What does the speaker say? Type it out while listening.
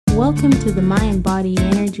Welcome to the Mind Body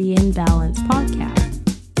Energy Imbalance podcast.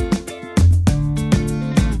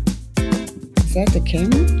 Is that the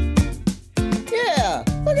camera? Yeah,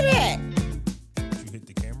 look at that. Did you hit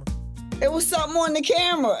the camera? It was something on the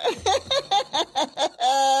camera.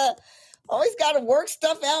 Always got to work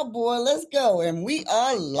stuff out, boy. Let's go. And we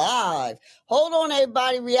are live. Hold on,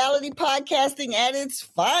 everybody. Reality podcasting at its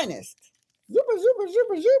finest. Zooper.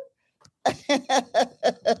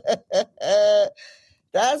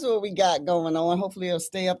 That's what we got going on. Hopefully it'll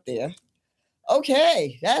stay up there.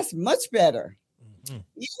 Okay, that's much better. Mm-hmm.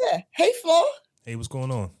 Yeah. Hey, Flo. Hey, what's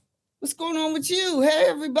going on? What's going on with you? Hey,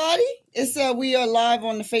 everybody. It's we are live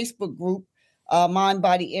on the Facebook group, Mind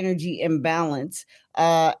Body Energy Imbalance.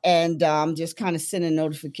 And I'm just kind of sending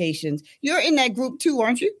notifications. You're in that group too,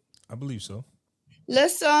 aren't you? I believe so.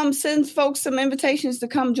 Let's send folks some invitations to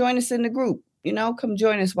come join us in the group. You know, come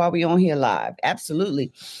join us while we're on here live.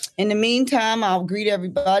 Absolutely. In the meantime, I'll greet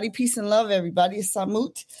everybody. Peace and love, everybody. It's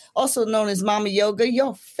Samut, also known as Mama Yoga,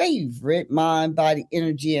 your favorite mind, body,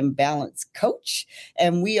 energy, and balance coach.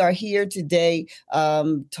 And we are here today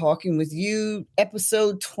talking with you,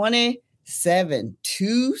 episode 27.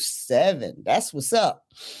 That's what's up.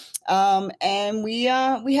 And we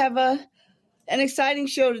have an exciting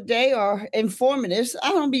show today, or informative.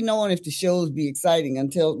 I don't be knowing if the shows be exciting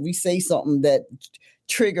until we say something that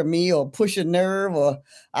trigger me or push a nerve or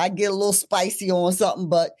I get a little spicy on something.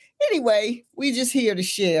 But anyway, we just here to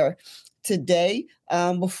share today.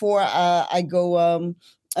 Before I go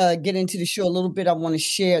get into the show a little bit, I want to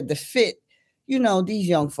share the fit. You know, these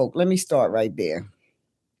young folk. Let me start right there.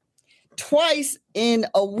 Twice in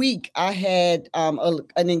a week, I had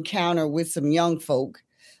an encounter with some young folk.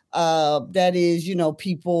 That is, you know,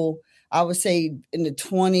 people, I would say in the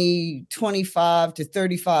 25 to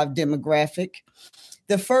 35 demographic.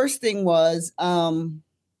 The first thing was, I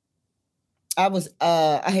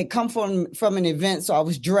had come from an event, so I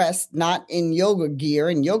was dressed, not in yoga gear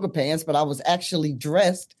and yoga pants, but I was actually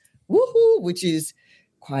dressed, woohoo, which is,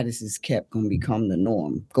 quiet as is kept, going to become the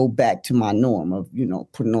norm. Go back to my norm of, you know,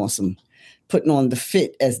 putting on the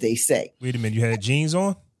fit, as they say. Wait a minute, you had jeans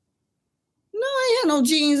on? No, I had no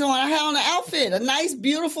jeans on. I had on an outfit, a nice,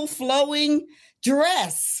 beautiful, flowing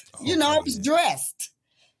dress. Okay. You know, I was dressed.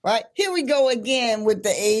 Right? Here we go again with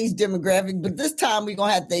the age demographic, but this time we're going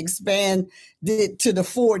to have to expand it to the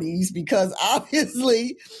 40s because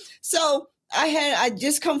obviously. So I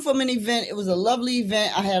just come from an event. It was a lovely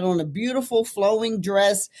event. I had on a beautiful flowing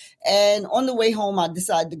dress. And on the way home, I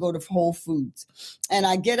decided to go to Whole Foods. And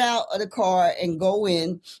I get out of the car and go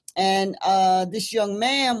in. And this young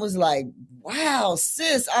man was like, wow,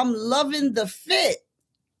 sis, I'm loving the fit.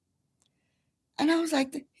 And I was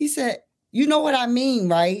like, he said, you know what I mean,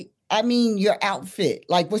 right? I mean your outfit,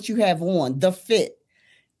 like what you have on, the fit.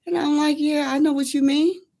 And I'm like, yeah, I know what you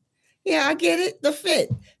mean. Yeah, I get it, the fit.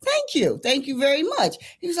 Thank you. Thank you very much.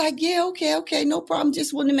 He was like, yeah, okay, no problem.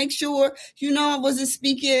 Just wanted to make sure, you know, I wasn't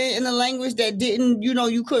speaking in a language that didn't, you know,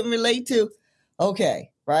 you couldn't relate to. Okay,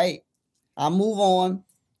 right? I'll move on.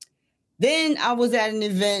 Then I was at an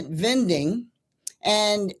event vending,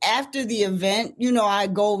 and after the event, you know, I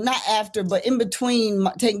go, not after, but in between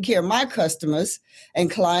taking care of my customers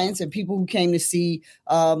and clients and people who came to see,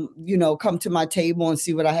 you know, come to my table and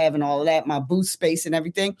see what I have and all of that, my booth space and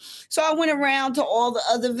everything. So I went around to all the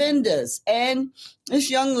other vendors, and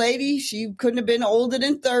this young lady, she couldn't have been older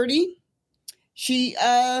than 30. She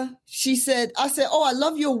said, I said, oh, I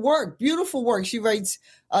love your work. Beautiful work. She writes,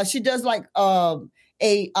 she does like,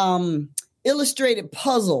 illustrated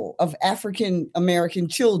puzzle of African American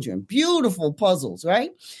children. Beautiful puzzles, right?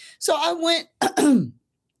 So I went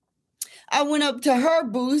up to her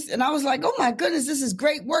booth and I was like, oh my goodness, this is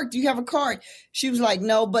great work. Do you have a card? She was like,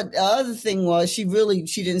 no, but the other thing was she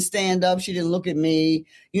didn't stand up. She didn't look at me,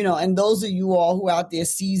 you know, and those of you all who are out there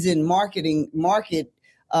seasoned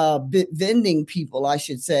vending people, I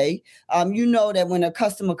should say, you know that when a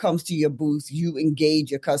customer comes to your booth, you engage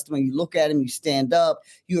your customer, you look at him, you stand up,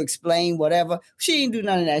 you explain whatever. She didn't do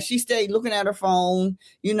none of that. She stayed looking at her phone,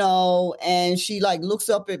 you know, and she like looks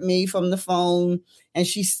up at me from the phone and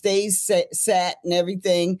she stays sat and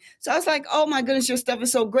everything. So I was like, oh my goodness, your stuff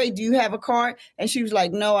is so great. Do you have a card? And she was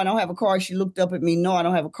like, no, I don't have a card. She looked up at me. No, I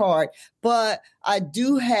don't have a card, but I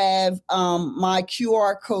do have my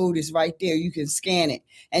QR code is right there. You can scan it.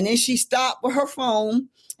 And then she stopped with her phone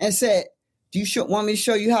and said, do you want me to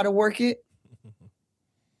show you how to work it?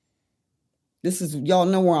 Y'all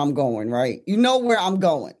know where I'm going, right? You know where I'm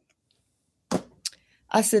going.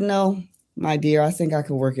 I said, no, my dear, I think I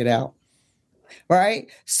can work it out. Right?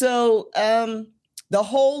 So the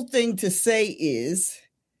whole thing to say is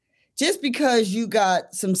just because you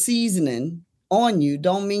got some seasoning on you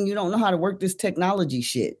don't mean you don't know how to work this technology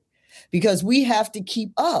shit. Because we have to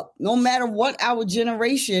keep up. No matter what our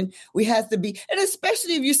generation, we have to be. And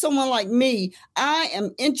especially if you're someone like me, I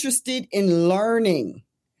am interested in learning.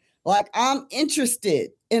 Like, I'm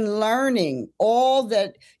interested in learning all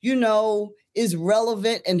that, is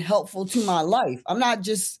relevant and helpful to my life. I'm not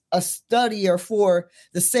just a studier for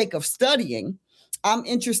the sake of studying. I'm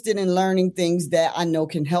interested in learning things that I know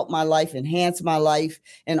can help my life, enhance my life,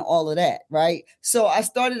 and all of that, right? So I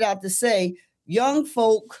started out to say, young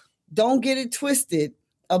folk, don't get it twisted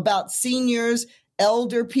about seniors,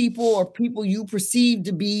 elder people, or people you perceive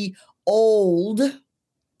to be old.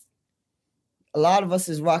 A lot of us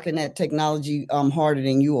is rocking that technology harder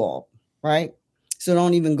than you all, right? So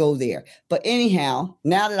don't even go there. But anyhow,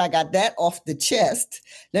 now that I got that off the chest,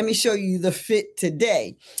 let me show you the fit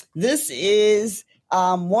today. This is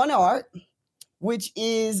One Art, which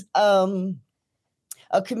is a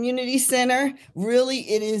community center. Really,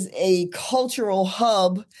 it is a cultural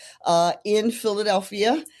hub in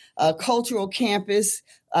Philadelphia, a cultural campus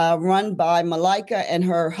run by Malika and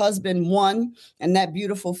her husband, One, and that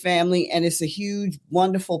beautiful family. And it's a huge,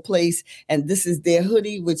 wonderful place. And this is their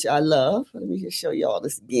hoodie, which I love. Let me just show you all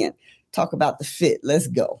this again. Talk about the fit. Let's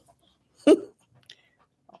go.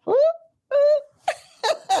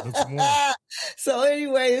 So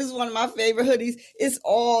anyway, this is one of my favorite hoodies.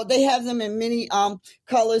 They have them in many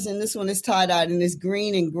colors, and this one is tie-dyed, and it's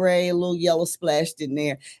green and gray, a little yellow splashed in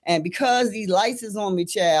there. And because these lights is on me,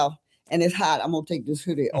 child, and it's hot, I'm gonna take this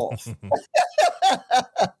hoodie off.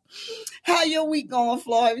 How your week going,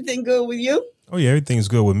 Flo? Everything good with you? Oh yeah, everything's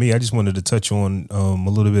good with me. I just wanted to touch on a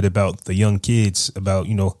little bit about the young kids, about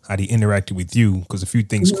how they interacted with you, because a few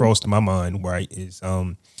things crossed my mind. Right?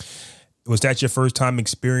 Was that your first time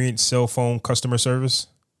experience cell phone customer service?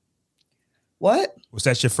 What? Was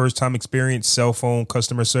that your first time experience cell phone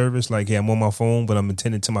customer service? Like, hey, I'm on my phone, but I'm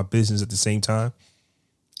attending to my business at the same time?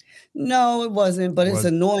 No, it wasn't, but it's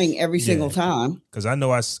annoying every single time. Because I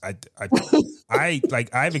know I've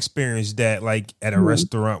experienced that, like at a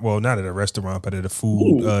restaurant. Well, not at a restaurant, but at a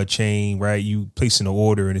food chain, right? You placing an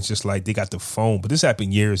order and it's just like they got the phone. But this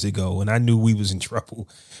happened years ago, and I knew we was in trouble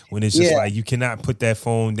when it's just like you cannot put that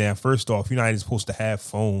phone down. First off, you're not even supposed to have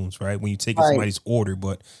phones, right? When you take somebody's order,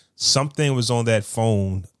 but something was on that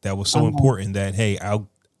phone that was so important that, hey,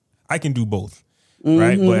 I can do both.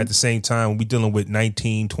 Right. But at the same time, when we're dealing with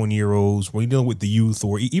 19, 20-year-olds, when we're dealing with the youth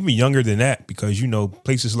or even younger than that, because,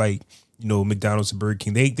 places like, McDonald's and Burger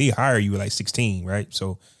King, they hire you at like 16. Right.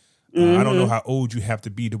 So I don't know how old you have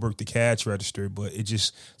to be to work the cash register, but it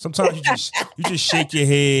just sometimes you just shake your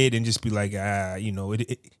head and just be like,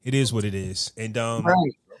 it is what it is. And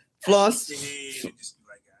right. Floss.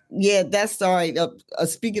 Yeah, that's all right.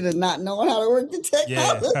 Speaking of not knowing how to work the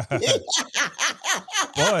technology.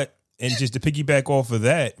 Yeah. And just to piggyback off of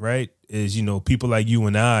that, right, is, people like you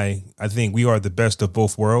and I think we are the best of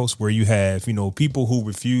both worlds, where you have, people who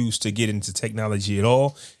refuse to get into technology at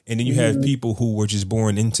all. And then you have people who were just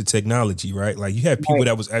born into technology, right? Like you have people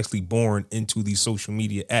that was actually born into these social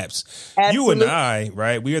media apps. Absolutely. You and I,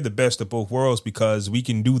 right, we are the best of both worlds because we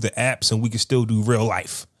can do the apps and we can still do real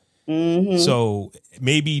life. So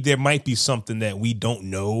maybe there might be something that we don't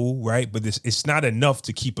know, right? But it's not enough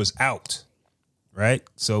to keep us out. Right.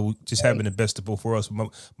 So just having the best of both worlds.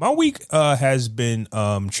 My week has been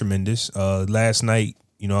tremendous. Last night,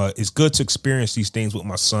 it's good to experience these things with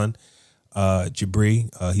my son, Jabri.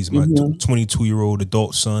 He's my 22-year-old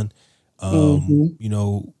adult son.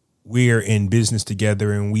 We're in business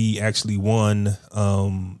together, and we actually won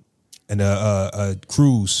a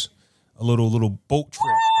cruise, a little boat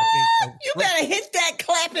trip. I think you better hit that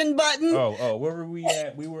clapping button. Oh, where were we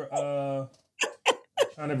at? We were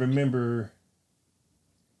trying to remember.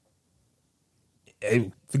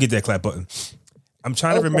 Hey, forget that clap button. I'm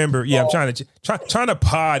trying to remember. Yeah, I'm trying to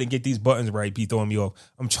pod and get these buttons right. Be throwing me off.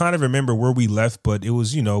 I'm trying to remember where we left, but it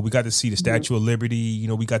was, we got to see the Statue of Liberty.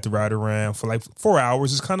 We got to ride around for like 4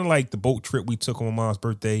 hours. It's kind of like the boat trip we took on my mom's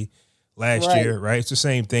birthday last year, right? It's the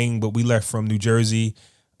same thing, but we left from New Jersey.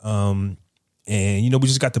 And, we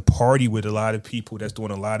just got to party with a lot of people that's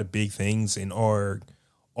doing a lot of big things in our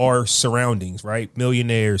surroundings, right?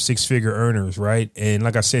 Millionaires, 6-figure earners, right? And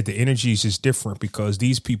like I said, the energy is just different because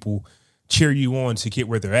these people cheer you on to get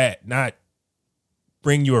where they're at, not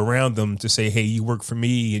bring you around them to say, hey, you work for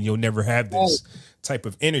me and you'll never have this type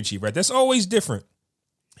of energy, right? That's always different.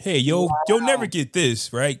 Hey, you'll never get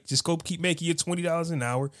this, right? Just go keep making your $20 an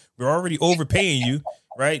hour. We're already overpaying you,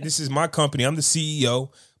 right? This is my company. I'm the CEO.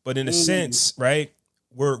 But in a sense, right,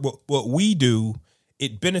 what we do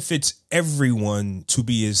it benefits everyone to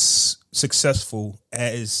be as successful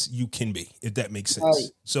as you can be, if that makes sense.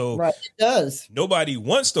 Right. So Right. It does. nobody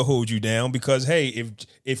wants to hold you down because, hey,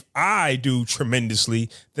 if I do tremendously,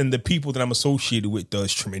 then the people that I'm associated with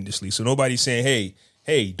does tremendously. So nobody's saying,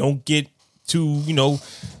 hey, don't get too,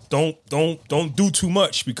 don't do too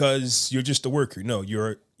much because you're just a worker. No,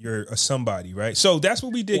 you're a somebody, right? So that's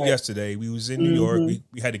what we did yesterday. We was in New York.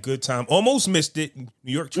 We had a good time. Almost missed it.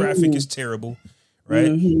 New York traffic is terrible,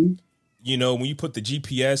 right? You know, when you put the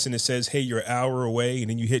GPS and it says, hey, you're an hour away,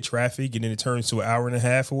 and then you hit traffic and then it turns to an hour and a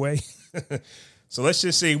half away. So let's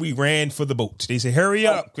just say we ran for the boat. They say, hurry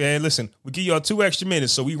up, man. Listen, we'll give y'all 2 extra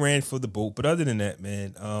minutes. So we ran for the boat. But other than that,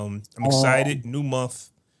 man, I'm excited. New month.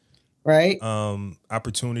 Right.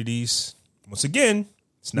 Opportunities. Once again,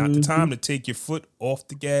 it's not the time to take your foot off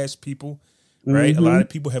the gas, people. Right? A lot of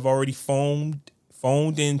people have already phoned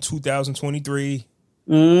in 2023.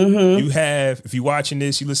 You have, if you're watching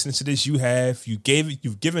this, you listening to this,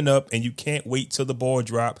 you've given up, and you can't wait till the ball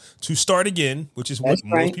drop to start again, which is what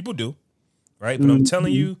most people do. Right. But I'm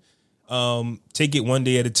telling you, take it one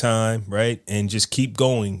day at a time. Right. And just keep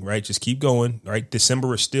going. Right. Just keep going. Right.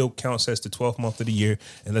 December still counts as the 12th month of the year.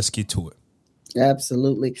 And let's get to it.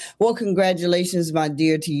 Absolutely. Well, congratulations, my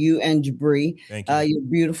dear, to you and Jabri, Thank you. Your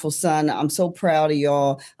beautiful son. I'm so proud of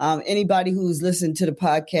y'all. Anybody who's listened to the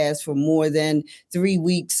podcast for more than 3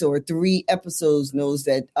 weeks or 3 episodes knows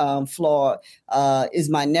that Flaw is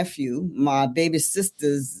my nephew, my baby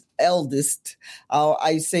sister's eldest.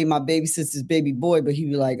 I say my baby sister's baby boy, but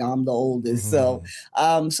he'd be like, I'm the oldest. So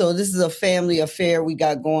this is a family affair we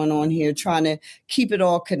got going on here, trying to keep it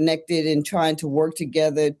all connected and trying to work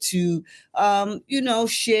together to,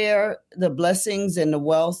 share the blessings and the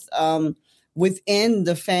wealth within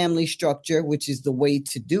the family structure, which is the way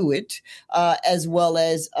to do it, as well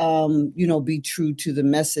as, be true to the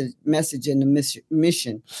message and the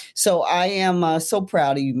mission. So I am so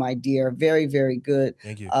proud of you, my dear. Very, very good.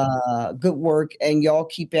 Thank you. Good work. And y'all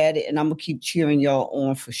keep at it. And I'm going to keep cheering y'all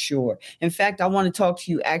on for sure. In fact, I want to talk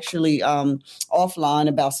to you actually offline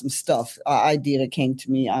about some stuff, idea that came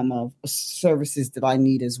to me. Services that I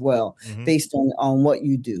need as well, based on what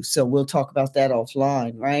you do. So we'll talk about that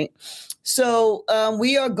offline, right? So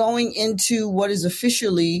we are going into what is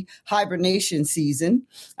officially hibernation season.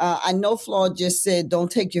 I know Flaw just said,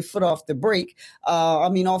 don't take your foot off the brake.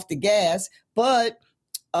 Off the gas. But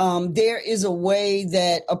there is a way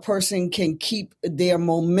that a person can keep their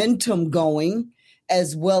momentum going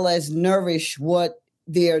as well as nourish what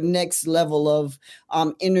their next level of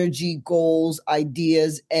energy, goals,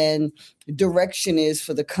 ideas, and direction is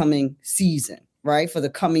for the coming season, right? For the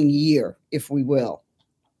coming year, if we will.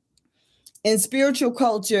 In spiritual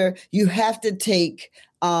culture, you have to take,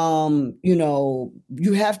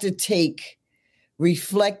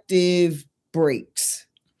 reflective breaks,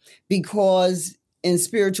 because in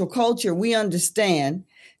spiritual culture, we understand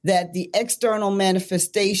that the external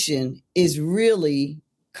manifestation is really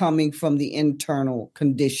coming from the internal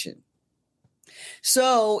condition.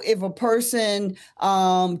 So if a person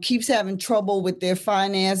keeps having trouble with their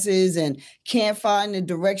finances and can't find the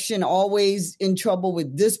direction, always in trouble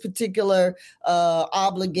with this particular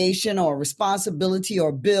obligation or responsibility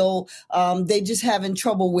or bill, they just having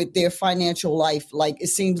trouble with their financial life, like it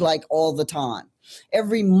seems like all the time.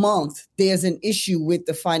 Every month, there's an issue with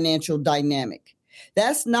the financial dynamic.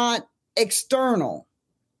 That's not external.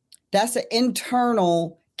 That's an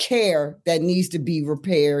internal care that needs to be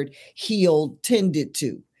repaired, healed, tended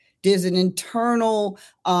to. There's an internal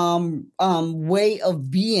way of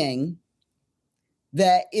being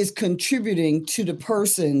that is contributing to the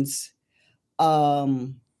person's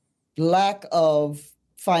lack of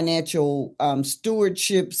financial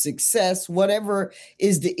stewardship, success, whatever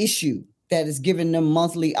is the issue that is giving them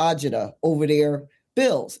monthly agita over their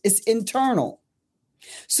bills. It's internal.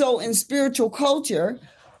 So in spiritual culture,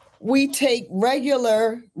 we take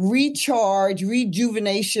regular recharge,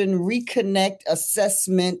 rejuvenation, reconnect,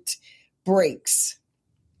 assessment breaks.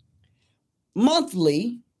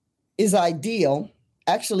 Monthly is ideal.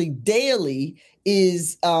 Actually, daily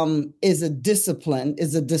is a discipline,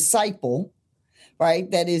 is a disciple,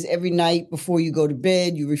 right? That is every night before you go to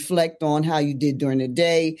bed, you reflect on how you did during the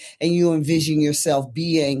day, and you envision yourself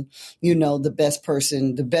being, the best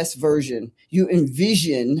person, the best version. You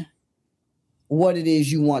envision what it is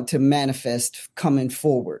you want to manifest coming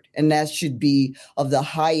forward. And that should be of the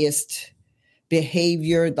highest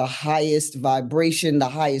behavior, the highest vibration, the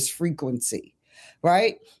highest frequency,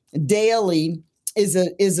 right? Daily is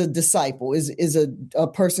a disciple, is a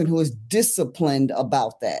person who is disciplined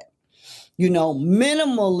about that.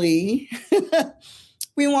 Minimally,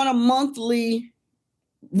 we want a monthly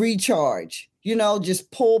recharge,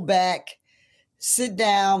 just pull back, sit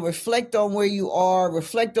down, reflect on where you are,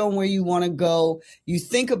 reflect on where you want to go. You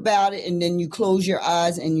think about it, and then you close your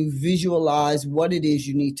eyes and you visualize what it is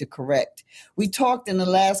you need to correct. We talked in the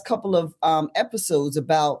last couple of episodes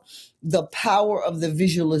about the power of the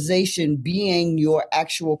visualization being your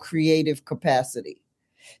actual creative capacity,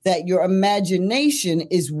 that your imagination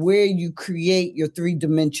is where you create your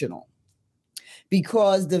three-dimensional.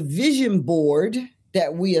 Because the vision board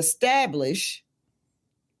that we establish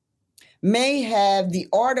may have the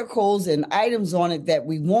articles and items on it that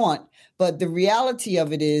we want, but the reality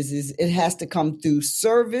of it is it has to come through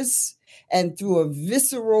service and through a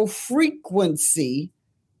visceral frequency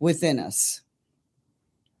within us.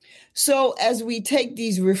 So as we take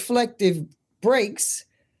these reflective breaks,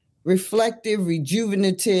 reflective,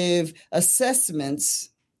 rejuvenative assessments,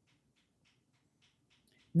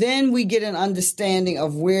 then we get an understanding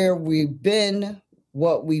of where we've been,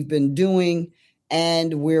 what we've been doing,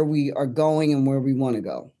 and where we are going and where we want to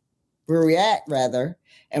go. Where we're at, rather,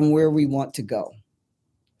 and where we want to go.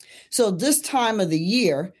 So this time of the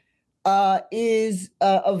year is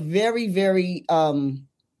a very, very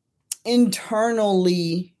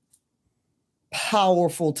internally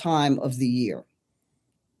powerful time of the year.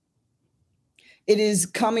 It is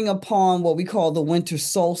coming upon what we call the winter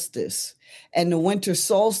solstice. And the winter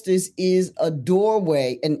solstice is a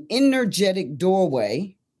doorway, an energetic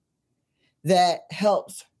doorway that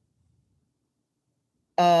helps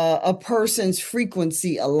a person's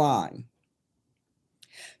frequency align.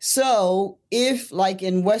 So if, like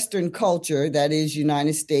in Western culture, that is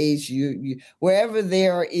United States, wherever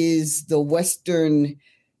there is the Western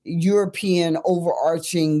European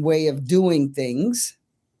overarching way of doing things,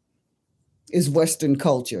 is Western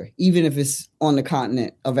culture, even if it's on the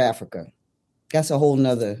continent of Africa. That's a whole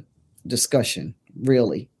nother discussion,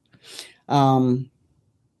 really. In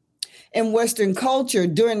Western culture,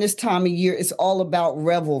 during this time of year, it's all about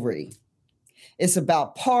revelry. It's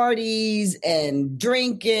about parties and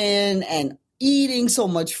drinking and eating so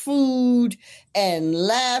much food and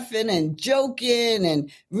laughing and joking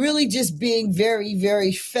and really just being very,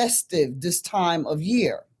 very festive this time of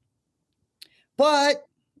year. But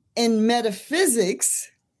in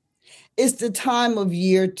metaphysics, it's the time of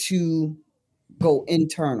year to go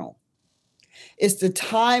internal. It's the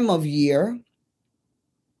time of year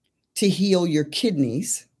to heal your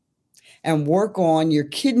kidneys and work on your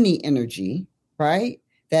kidney energy, right?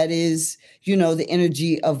 That is, the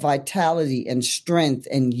energy of vitality and strength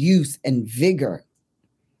and youth and vigor.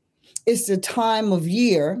 It's the time of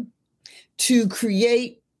year to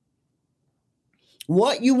create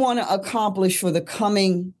what you want to accomplish for the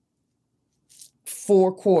coming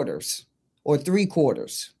 4 quarters or 3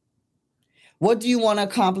 quarters. What do you want to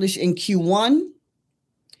accomplish in Q1,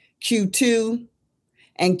 Q2,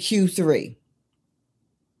 and Q3?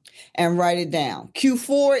 And write it down.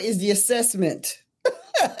 Q4 is the assessment.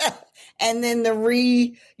 And then the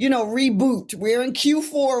reboot. We're in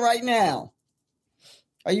Q4 right now.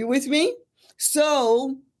 Are you with me?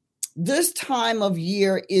 So this time of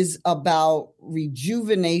year is about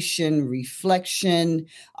rejuvenation, reflection,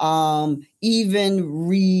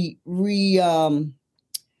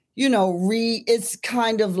 it's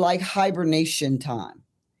kind of like hibernation time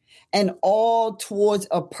and all towards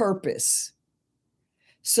a purpose.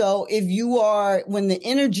 So when the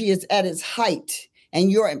energy is at its height and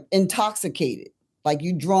you're intoxicated, like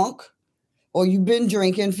you drunk or you've been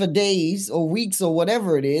drinking for days or weeks or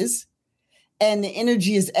whatever it is, and the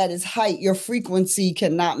energy is at its height, your frequency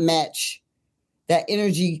cannot match. That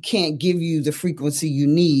energy can't give you the frequency you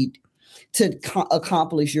need to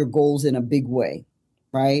accomplish your goals in a big way,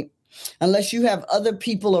 right? Unless you have other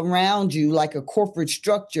people around you, like a corporate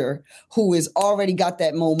structure who has already got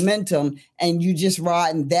that momentum and you just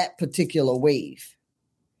riding that particular wave.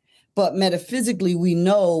 But metaphysically, we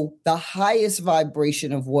know the highest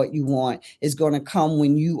vibration of what you want is going to come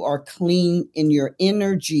when you are clean in your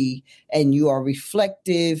energy and you are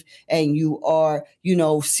reflective and you are,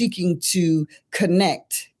 seeking to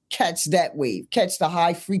connect, catch that wave, catch the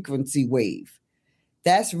high frequency wave.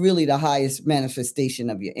 That's really the highest manifestation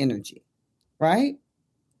of your energy, right?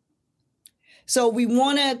 So we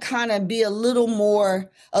want to kind of be a little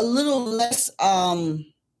less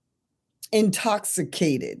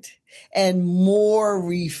intoxicated and more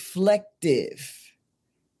reflective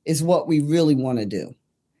is what we really want to do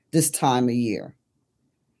this time of year.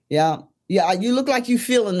 Yeah. You look like you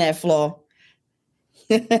feeling that, Flaw.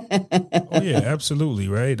 Oh yeah, absolutely.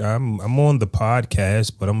 Right. I'm on the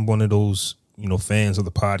podcast, but I'm one of those, fans of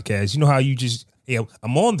the podcast. You know how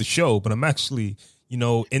I'm on the show, but I'm actually,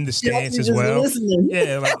 in the stance you're as just well. listening.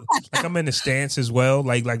 Yeah, like I'm in the stance as well,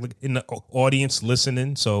 like in the audience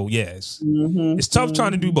listening. So yeah, it's tough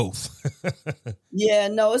trying to do both. Yeah,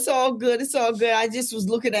 no, it's all good. It's all good. I just was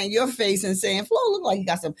looking at your face and saying, Flo, look like you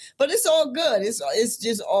got some, but it's all good. It's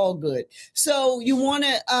just all good. So you want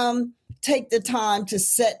to take the time to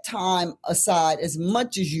set time aside as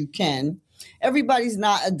much as you can. Everybody's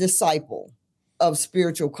not a disciple of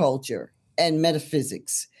spiritual culture and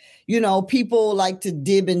metaphysics. People like to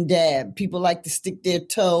dib and dab. People like to stick their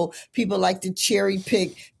toe. People like to cherry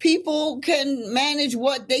pick. People can manage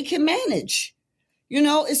what they can manage.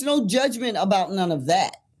 It's no judgment about none of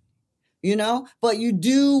that, but you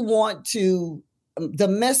do want to, the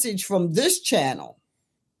message from this channel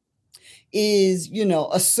is,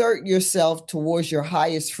 assert yourself towards your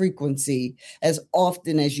highest frequency as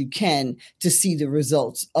often as you can to see the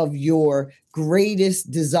results of your greatest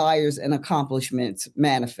desires and accomplishments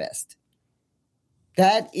manifest.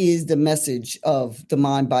 That is the message of the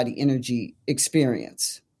mind, body, energy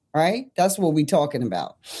experience, right? That's what we're talking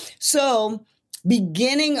about. So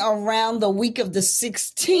beginning around the week of the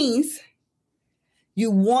 16th, you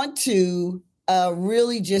want to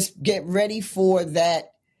really just get ready for that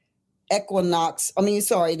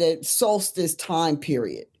the solstice time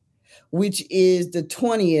period, which is the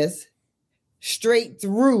 20th straight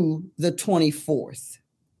through the 24th.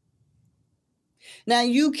 Now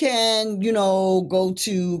you can, go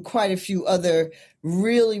to quite a few other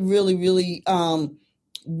really, really, really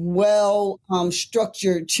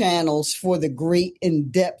structured channels for the great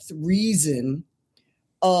in-depth reason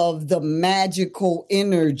of the magical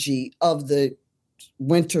energy of the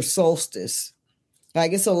winter solstice.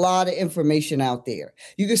 Like, it's a lot of information out there.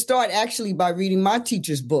 You can start actually by reading my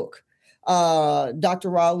teacher's book, Dr.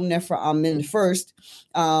 Raul Nefra Amen First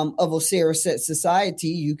of Osiris Set Society.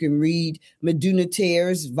 You can read Meduna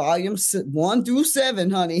Tears, volumes 1 through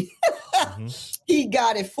 7, honey. He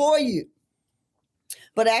got it for you.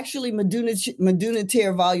 But actually, Meduna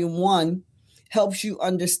Tear Volume 1 helps you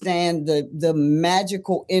understand the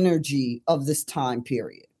magical energy of this time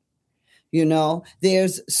period.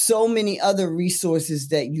 There's so many other resources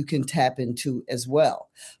that you can tap into as well.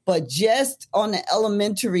 But just on the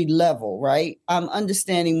elementary level, right? I'm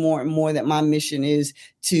understanding more and more that my mission is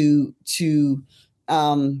to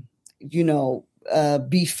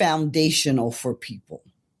be foundational for people.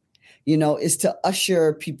 Is to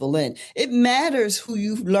usher people in. It matters who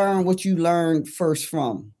you learn what you learned first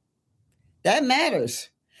from. That matters.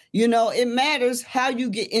 It matters how you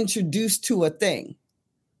get introduced to a thing.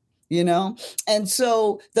 And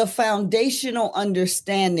so the foundational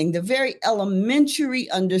understanding, the very elementary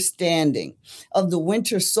understanding of the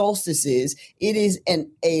winter solstice is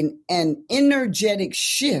an energetic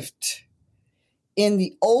shift in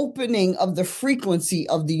the opening of the frequency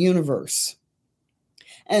of the universe.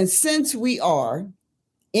 And since we are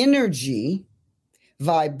energy,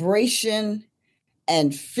 vibration,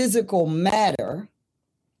 and physical matter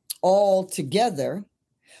all together,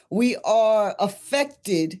 we are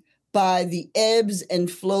affected by the ebbs and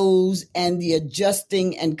flows and the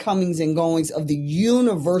adjusting and comings and goings of the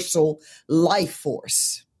universal life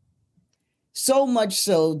force. So much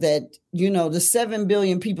so that, the 7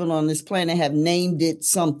 billion people on this planet have named it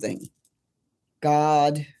something.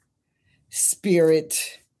 God,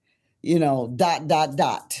 spirit,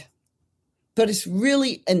 dot. But it's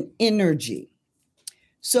really an energy.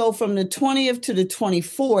 So from the 20th to the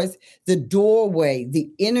 24th, the doorway, the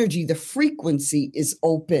energy, the frequency is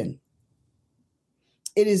open.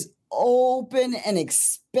 It is open and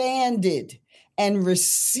expanded and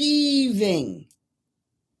receiving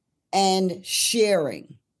and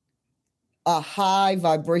sharing a high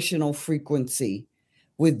vibrational frequency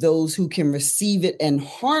with those who can receive it and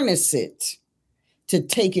harness it to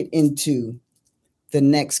take it into the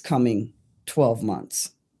next coming 12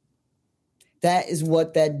 months. That is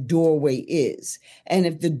what that doorway is. And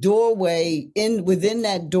if the doorway, within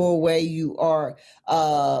that doorway, you are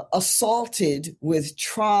assaulted with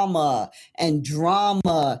trauma and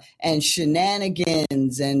drama and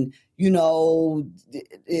shenanigans and, the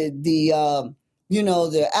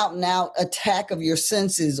out and out attack of your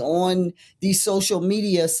senses on these social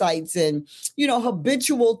media sites and,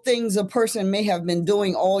 habitual things a person may have been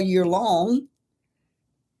doing all year long,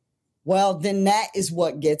 well, then that is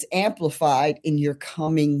what gets amplified in your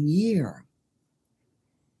coming year.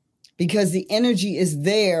 Because the energy is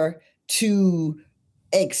there to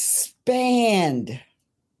expand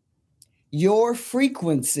your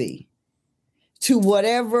frequency to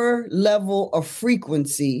whatever level of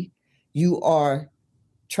frequency you are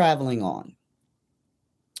traveling on,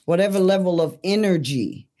 whatever level of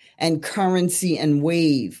energy. and currency and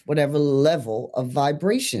wave, whatever level of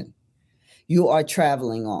vibration you are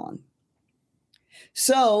traveling on.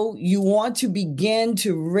 So you want to begin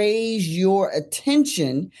to raise your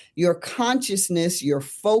attention, your consciousness, your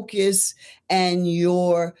focus, and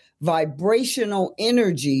your vibrational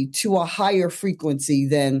energy to a higher frequency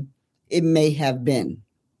than it may have been.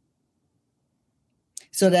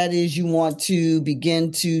 So that is, you want to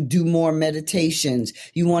begin to do more meditations.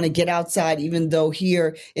 You want to get outside, even though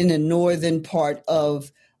here in the northern part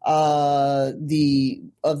of the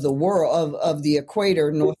world, of the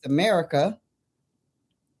equator, North America,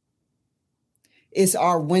 it's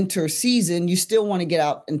our winter season. You still want to get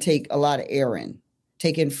out and take a lot of air in,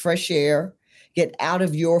 take in fresh air, get out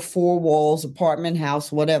of your four walls, apartment,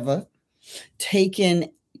 house, whatever. Take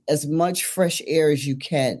in as much fresh air as you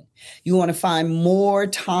can. You want to find more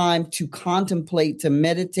time to contemplate, to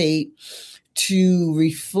meditate, to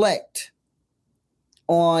reflect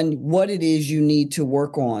on what it is you need to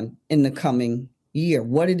work on in the coming year,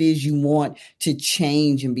 what it is you want to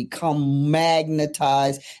change and become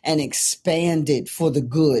magnetized and expanded for the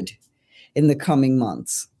good in the coming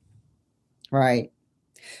months, right?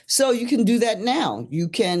 So you can do that now. You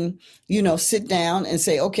can, sit down and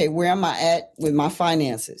say, okay, where am I at with my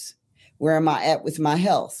finances? Where am I at with my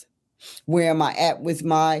health? Where am I at with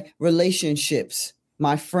my relationships,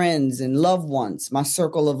 my friends and loved ones, my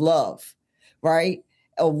circle of love, right?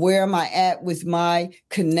 Where am I at with my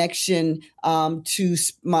connection to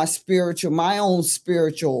my own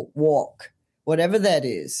spiritual walk, whatever that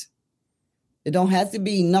is. It don't have to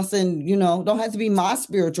be nothing, don't have to be my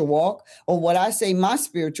spiritual walk or what I say my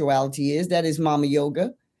spirituality is. That is Mama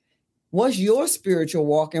Yoga. What's your spiritual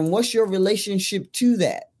walk and what's your relationship to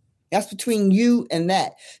that? That's between you and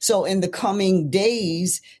that. So in the coming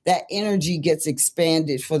days, that energy gets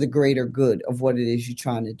expanded for the greater good of what it is you're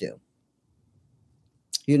trying to do.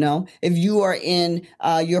 If you are in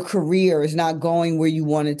your career is not going where you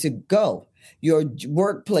want it to go, your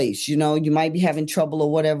workplace, you might be having trouble or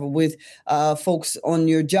whatever with folks on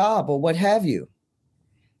your job or what have you.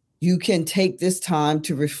 You can take this time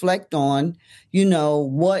to reflect on,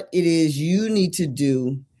 what it is you need to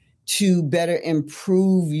do to better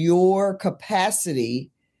improve your capacity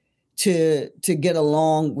to get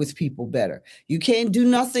along with people better. You can't do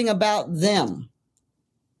nothing about them.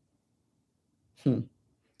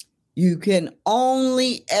 You can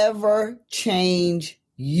only ever change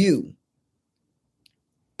you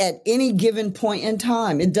at any given point in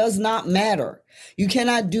time. It does not matter. You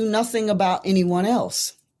cannot do nothing about anyone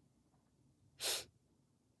else.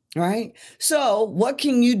 Right? So what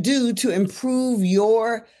can you do to improve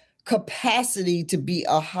your capacity to be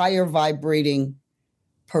a higher vibrating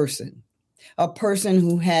person? A person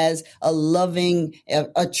who has a loving,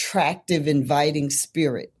 attractive, inviting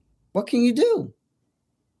spirit. What can you do?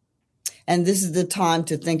 And this is the time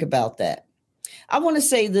to think about that. I want to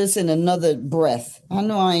say this in another breath. I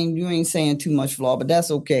know you ain't saying too much, Flaw, but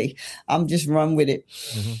that's okay. I'm just run with it.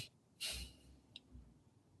 Mm-hmm.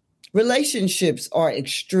 Relationships are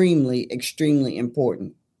extremely, extremely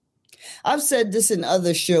important. I've said this in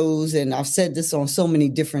other shows, and I've said this on so many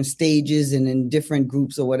different stages and in different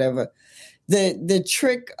groups or whatever. The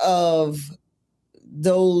trick of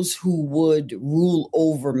those who would rule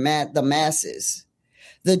over the masses,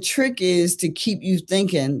 the trick is to keep you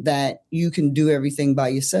thinking that you can do everything by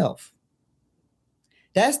yourself.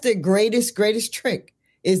 That's the greatest trick,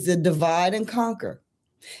 is the divide and conquer.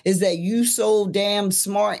 Is that you so damn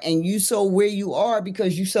smart and you so where you are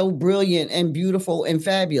because you so brilliant and beautiful and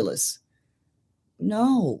fabulous.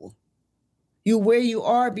 No. You where you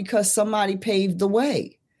are because somebody paved the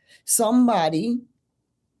way. Somebody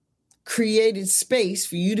created space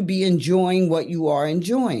for you to be enjoying what you are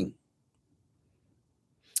enjoying.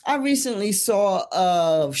 I recently saw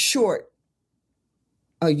a short.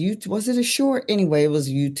 Was it a short? Anyway, it was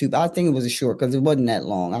YouTube. I think it was a short because it wasn't that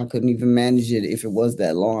long. I couldn't even manage it if it was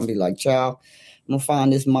that long. I'd be like, child, I'm going to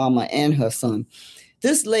find this mama and her son.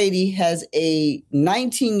 This lady has a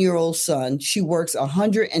 19-year-old son. She works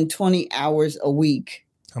 120 hours a week.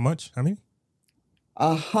 How much? How many?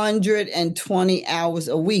 120 hours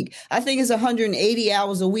a week. I think it's 180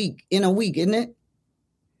 hours a week, isn't it?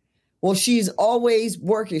 Well, she's always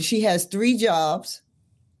working. She has 3 jobs.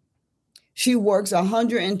 She works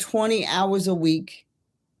 120 hours a week.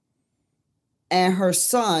 And her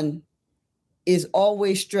son is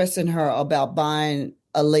always stressing her about buying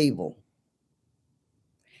a label.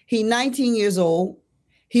 He's 19 years old.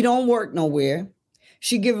 He don't work nowhere.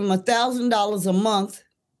 She give him $1,000 a month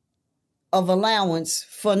of allowance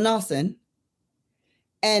for nothing.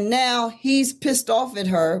 And now he's pissed off at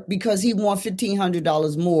her because he wants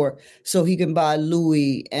 $1,500 more so he can buy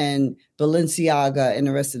Louis and Balenciaga and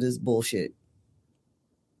the rest of this bullshit.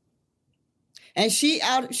 And she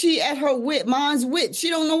at her mind's wit. She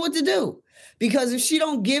don't know what to do. Because if she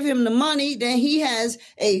don't give him the money, then he has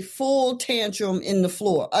a full tantrum in the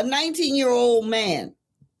floor. A 19-year-old man,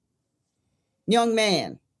 young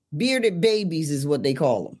man, bearded babies is what they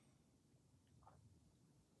call them.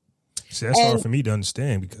 See, that's hard for me to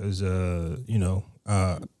understand because, in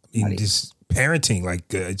this parenting,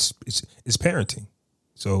 it's parenting.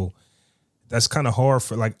 So that's kind of hard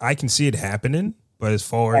for, like, I can see it happening. But as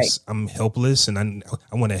far as I'm helpless and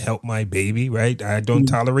I want to help my baby, right? I don't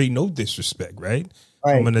tolerate no disrespect, right?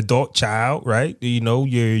 I'm an adult child, right? You know,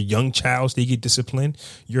 your young childs, they get disciplined.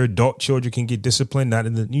 Your adult children can get disciplined, not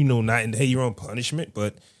in hey, your own punishment,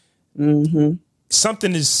 but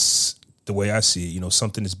something is, the way I see it,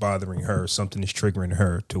 something is bothering her, something is triggering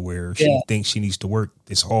her to where she thinks she needs to work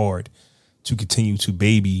this hard to continue to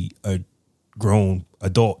baby a grown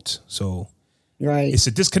adult. So it's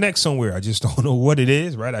a disconnect somewhere. I just don't know what it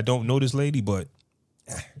is, right? I don't know this lady, but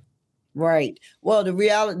right. Well, the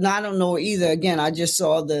reality, I don't know either. Again, I just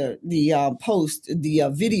saw the post, the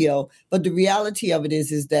video, but the reality of it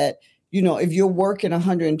is that, if you're working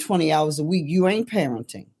 120 hours a week, you ain't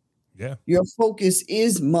parenting. Yeah. Your focus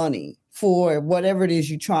is money for whatever it is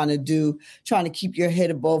you're trying to do, trying to keep your head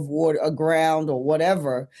above water, ground or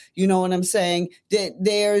whatever. You know what I'm saying? That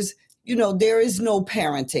there is no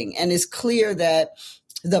parenting, and it's clear that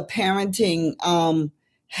the parenting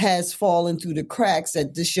has fallen through the cracks,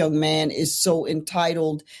 that this young man is so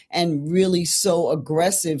entitled and really so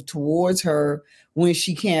aggressive towards her when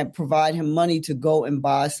she can't provide him money to go and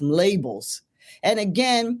buy some labels. And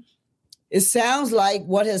again, it sounds like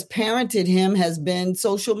what has parented him has been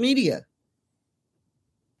social media.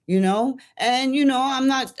 And,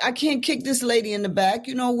 I can't kick this lady in the back.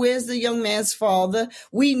 Where's the young man's father?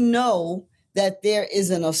 We know that there is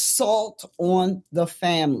an assault on the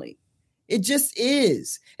family. It just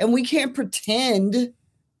is. And we can't pretend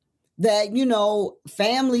that,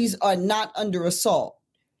 families are not under assault.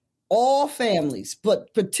 All families,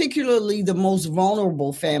 but particularly the most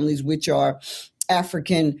vulnerable families, which are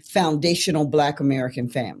African foundational Black American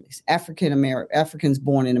families, Africans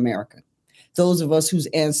born in America. Those of us whose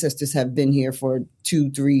ancestors have been here for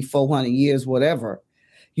 200, 300, 400 years, whatever,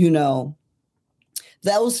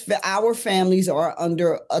 our families are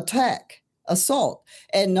under assault.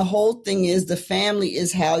 And the whole thing is, the family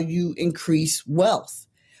is how you increase wealth.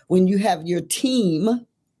 When you have your team,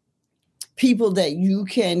 people that you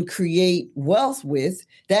can create wealth with,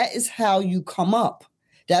 that is how you come up.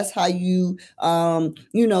 That's how you,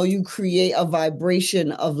 you create a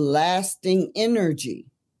vibration of lasting energy.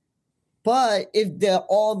 But if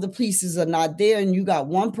all the pieces are not there and you got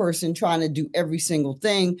one person trying to do every single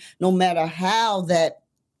thing, no matter how that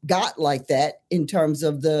got like that in terms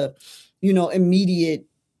of the, immediate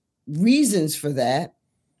reasons for that,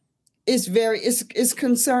 it's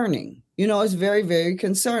concerning. It's very, very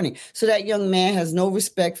concerning. So that young man has no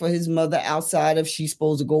respect for his mother outside of she's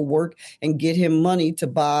supposed to go work and get him money to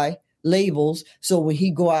buy labels. So when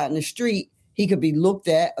he go out in the street, he could be looked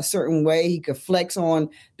at a certain way. He could flex on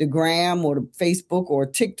the gram or the Facebook or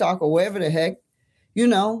TikTok or wherever the heck,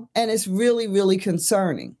 and it's really, really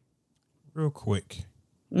concerning. Real quick,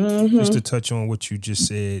 just to touch on what you just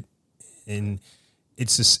said, and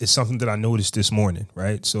it's something that I noticed this morning,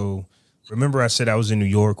 right? So remember I said I was in New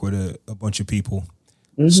York with a bunch of people.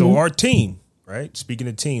 So our team, right? Speaking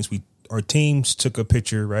of teams, our teams took a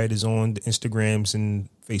picture, right? Is on the Instagrams and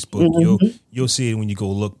Facebook. You'll see it when you go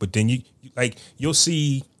look, but then you'll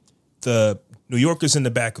see the New Yorkers in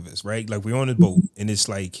the back of us, right? Like we're on a boat, and it's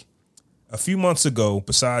like a few months ago,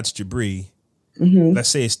 besides Jabri, let's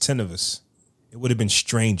say it's 10 of us, it would have been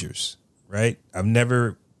strangers, right?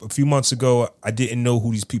 A few months ago, I didn't know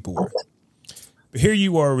who these people were. But here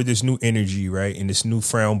you are with this new energy, right? And this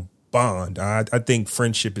newfound bond. I think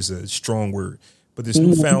friendship is a strong word, but this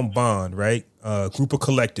newfound bond, right? Group of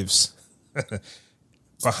collectives.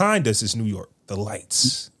 Behind us is New York, the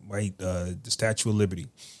lights, right? The Statue of Liberty.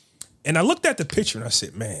 And I looked at the picture and I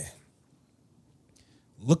said, man,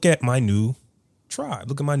 look at my new tribe.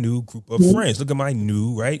 Look at my new group of friends. Look at my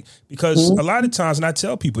new, right? Because a lot of times, and I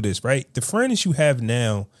tell people this, right? The friends you have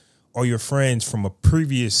now are your friends from a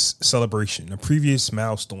previous celebration, a previous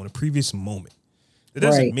milestone, a previous moment. It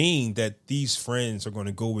doesn't mean that these friends are going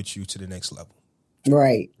to go with you to the next level.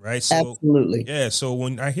 Right. Right. So, absolutely. Yeah. So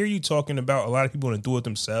when I hear you talking about a lot of people want to do it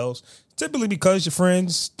themselves, typically because your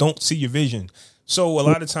friends don't see your vision. So a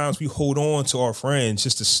lot of times we hold on to our friends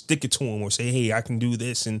just to stick it to them or say, "Hey, I can do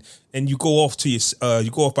this," and you go off to you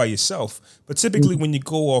go off by yourself. But typically, when you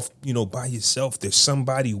go off, by yourself, there's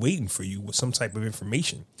somebody waiting for you with some type of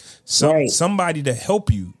information, somebody to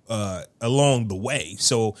help you along the way.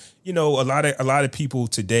 So a lot of people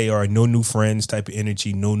today are no new friends type of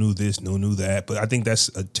energy, no new this, no new that. But I think that's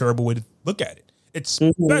a terrible way to look at it. It's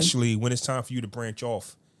especially when it's time for you to branch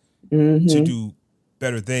off to do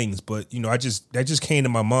better things. But that just came to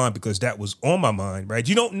my mind because that was on my mind, right?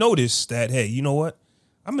 You don't notice that, hey, you know what,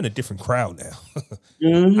 I'm in a different crowd now.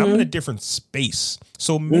 I'm in a different space.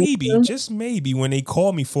 So maybe, just maybe, when they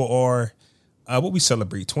call me for our what we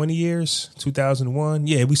celebrate, 20 years, 2001,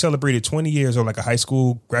 we celebrated 20 years of like a high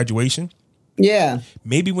school graduation.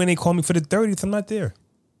 Maybe when they call me for the 30th, I'm not there.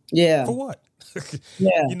 For what?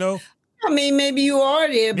 I mean, maybe you are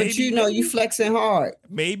there, but you flexing hard.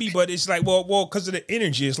 Maybe, but it's like, well, because of the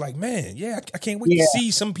energy, it's like, man, I can't wait to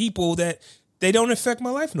see some people that they don't affect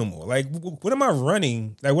my life no more. Like, what am I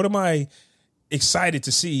running? Like, what am I excited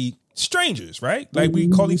to see? Strangers, right? Like we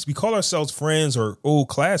call ourselves friends or old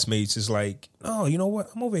classmates. It's like, oh, you know what?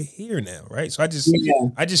 I'm over here now, right? So I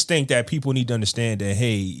just think that people need to understand that,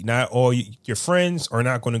 hey, not all your friends are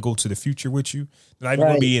not going to go to the future with you. They're not even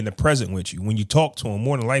going to be in the present with you. When you talk to them,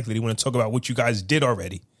 more than likely they want to talk about what you guys did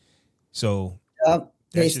already. So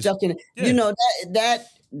they stuck in it.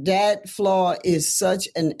 That flaw is such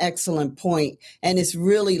an excellent point, and it's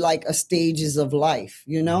really like a stages of life,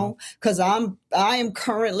 because I am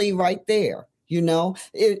currently right there,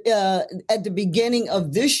 at the beginning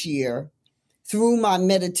of this year, through my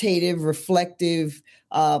meditative, reflective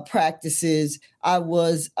practices, I'm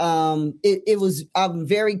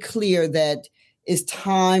very clear that it's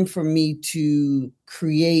time for me to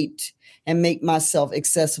create and make myself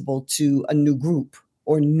accessible to a new group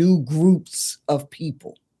or new groups of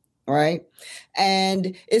people, right?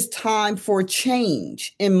 And it's time for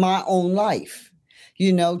change in my own life,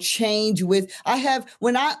 change when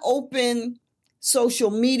I open social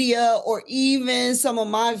media or even some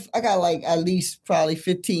of I got like at least probably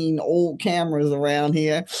 15 old cameras around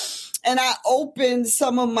here, and I open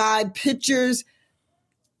some of my pictures,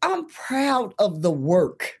 I'm proud of the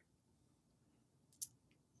work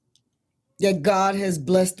that God has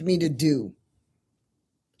blessed me to do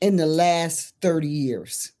in the last 30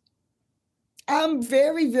 years. I'm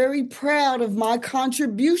very, very proud of my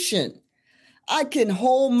contribution. I can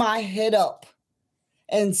hold my head up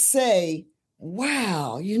and say,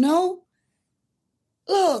 wow,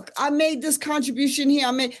 look, I made this contribution here.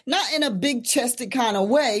 I made, not in a big chested kind of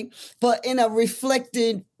way, but in a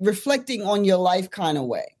reflecting on your life kind of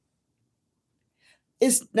way.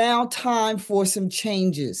 It's now time for some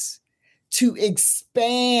changes to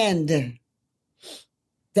expand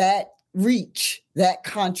that reach, that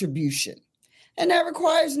contribution. And that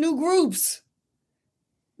requires new groups.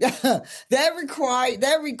 that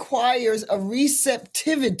requires a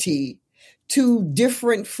receptivity to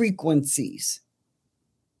different frequencies,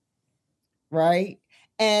 right?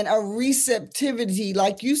 And a receptivity,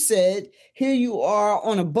 like you said, here you are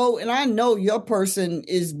on a boat, and I know your person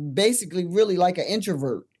is basically really like an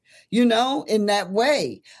introvert, in that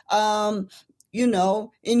way. And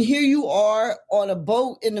here you are on a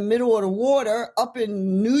boat in the middle of the water up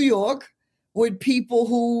in New York with people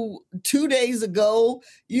who 2 days ago,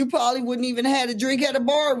 you probably wouldn't even had a drink at a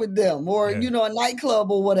bar with them or, a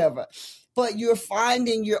nightclub or whatever. But you're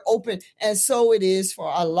finding you're open. And so it is for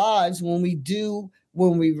our lives when we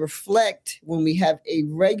reflect, when we have a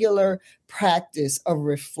regular practice of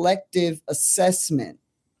reflective assessment,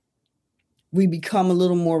 we become a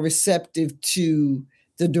little more receptive to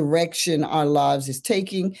the direction our lives is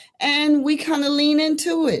taking, and we kind of lean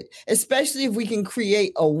into it, especially if we can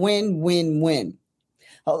create a win-win-win.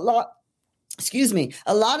 A lot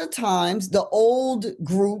of times the old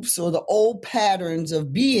groups or the old patterns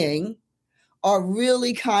of being are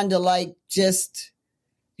really kind of like just,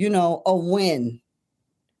 a win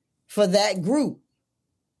for that group.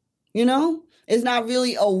 It's not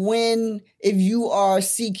really a win if you are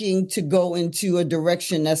seeking to go into a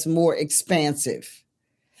direction that's more expansive.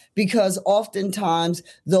 Because oftentimes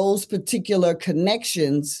those particular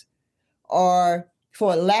connections are,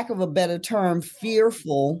 for lack of a better term,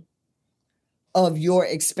 fearful of your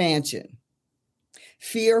expansion,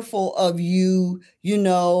 fearful of you,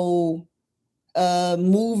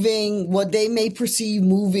 moving what they may perceive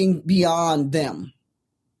moving beyond them.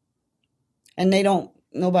 And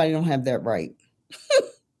nobody don't have that right.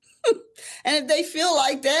 And if they feel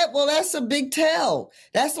like that, well, that's a big tell.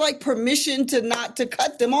 That's like permission to not to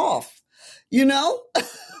cut them off,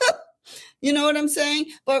 You know what I'm saying?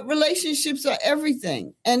 But relationships are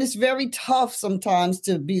everything. And it's very tough sometimes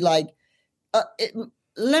to be like,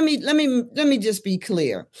 let me just be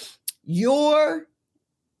clear. You're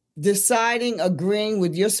deciding, agreeing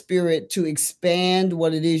with your spirit to expand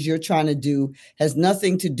what it is you're trying to do has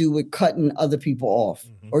nothing to do with cutting other people off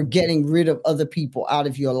or getting rid of other people out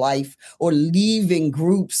of your life or leaving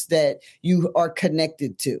groups that you are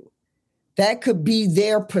connected to. That could be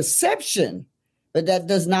their perception, but that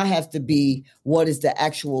does not have to be what is the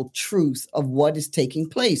actual truth of what is taking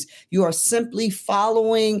place. You are simply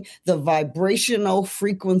following the vibrational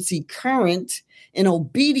frequency current in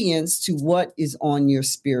obedience to what is on your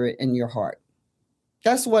spirit and your heart.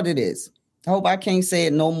 That's what it is. I hope I can't say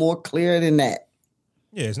it no more clear than that.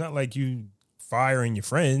 Yeah, it's not like you firing your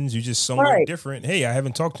friends. You're just somewhere different. Hey, I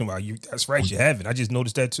haven't talked to them about you. That's right, you haven't. I just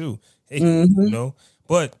noticed that too. Hey, you know,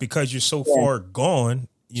 but because you're so far gone,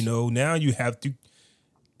 you know, now you have to,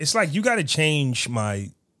 it's like you got to change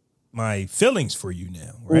my feelings for you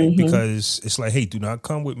now, right? Because it's like, hey, do not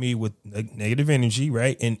come with me with negative energy,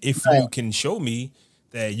 right? And if you can show me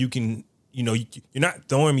that you can, you know, you're not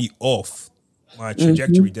throwing me off my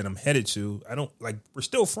trajectory that I'm headed to, I don't like, we're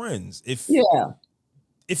still friends. If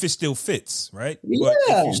it still fits, right? But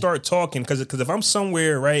if you start talking, because if I'm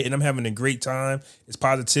somewhere, right, and I'm having a great time, it's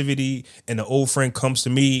positivity, and the old friend comes to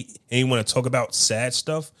me and you want to talk about sad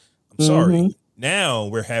stuff, I'm sorry. Now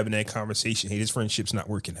we're having that conversation. Hey, this friendship's not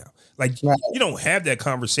working out. Like you don't have that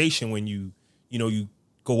conversation when you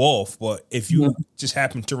go off, but if you just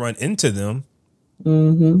happen to run into them, I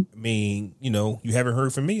mean, you know, you haven't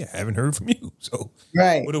heard from me. I haven't heard from you. So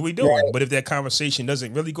what are we doing? But if that conversation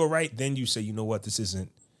doesn't really go right, then you say, you know what, this isn't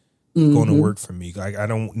going to work for me. Like I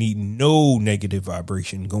don't need no negative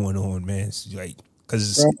vibration going on, man. It's like,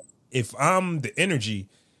 because if I'm the energy,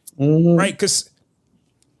 right? Because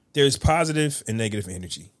there's positive and negative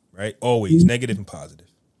energy, right? Always negative and positive.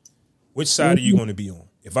 Which side are you going to be on?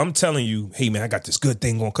 If I'm telling you, hey, man, I got this good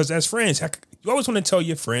thing going, because as friends, you always want to tell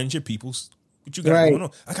your friends, your peoples, what you got going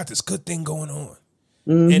on. I got this good thing going on.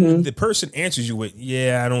 And the person answers you with,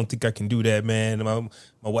 yeah, I don't think I can do that, man.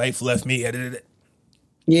 My wife left me.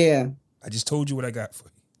 Yeah. I just told you what I got for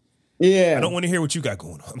you. Yeah. I don't want to hear what you got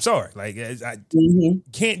going on. I'm sorry. Like, I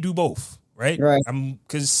can't do both, right?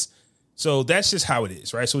 So that's just how it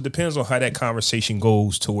is, right? So it depends on how that conversation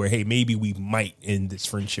goes to where, hey, maybe we might end this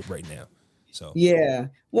friendship right now. So yeah.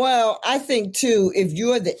 Well, I think too, if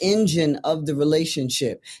you're the engine of the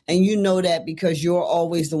relationship and you know that because you're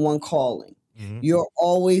always the one calling, you're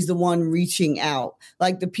always the one reaching out.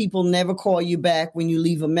 Like the people never call you back when you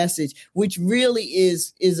leave a message, which really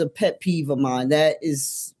is a pet peeve of mine. That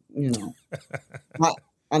is, you know,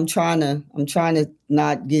 I'm trying to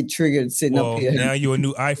not get triggered sitting up here. Now you're a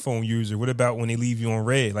new iPhone user. What about when they leave you on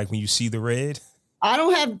red? Like when you see the red? I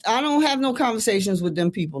don't have no conversations with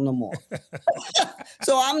them people no more.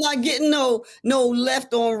 So I'm not getting no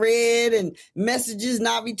left on red and messages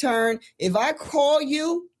not returned. If I call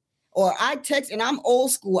you or I text, and I'm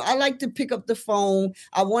old school, I like to pick up the phone.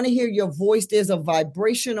 I want to hear your voice. There's a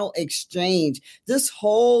vibrational exchange. This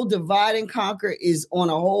whole divide and conquer is on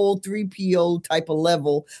a whole 3PO type of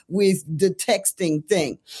level with the texting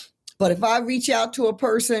thing. But if I reach out to a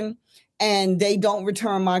person and they don't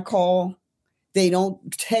return my call, they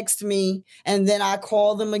don't text me, and then I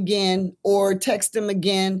call them again or text them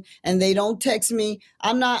again and they don't text me,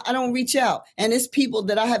 I don't reach out. And it's people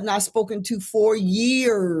that I have not spoken to for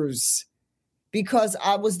years because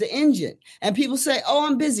I was the engine. And people say, oh,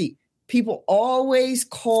 I'm busy. People always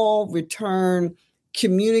call, return,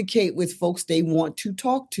 communicate with folks they want to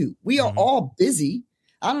talk to. We are all busy.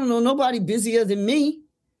 I don't know nobody busier than me.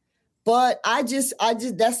 But I just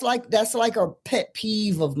that's like a pet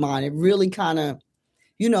peeve of mine. It really kind of,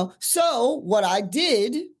 you know. So what I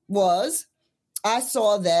did was I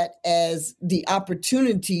saw that as the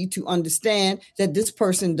opportunity to understand that this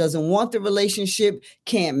person doesn't want the relationship,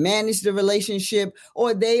 can't manage the relationship,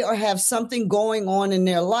 or they have something going on in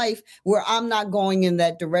their life where I'm not going in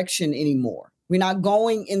that direction anymore. We're not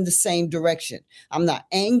going in the same direction. I'm not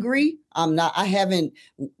angry. I haven't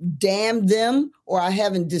damned them or I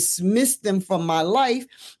haven't dismissed them from my life.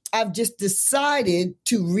 I've just decided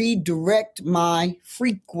to redirect my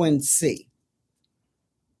frequency.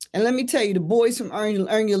 And let me tell you, the boys from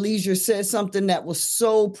Earn Your Leisure said something that was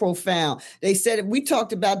so profound. They said, we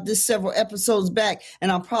talked about this several episodes back, and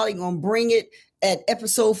I'm probably going to bring it at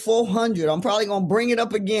episode 400. I'm probably going to bring it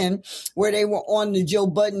up again where they were on the Joe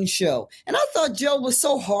Budden show. And I thought Joe was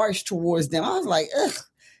so harsh towards them. I was like, ugh,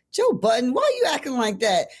 Joe Budden, why are you acting like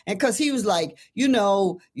that? And because he was like, you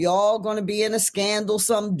know, y'all going to be in a scandal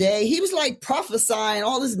someday. He was like prophesying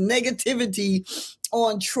all this negativity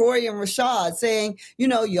on Troy and Rashad saying,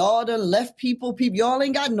 y'all done left people, y'all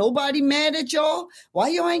ain't got nobody mad at y'all. Why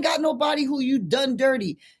y'all ain't got nobody who you done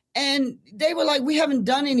dirty? And they were like, we haven't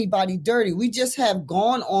done anybody dirty. We just have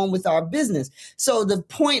gone on with our business. So the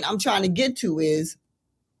point I'm trying to get to is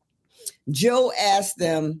Joe asked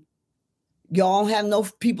them, y'all have no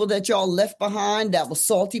people that y'all left behind that was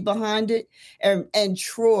salty behind it. And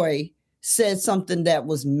Troy said something that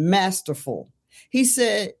was masterful. He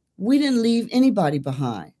said, we didn't leave anybody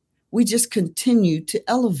behind. We just continued to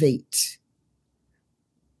elevate.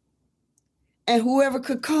 And whoever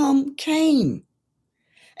could come, came.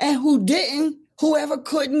 And who didn't, whoever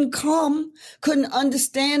couldn't come, couldn't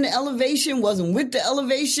understand the elevation, wasn't with the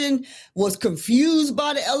elevation, was confused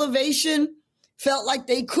by the elevation, felt like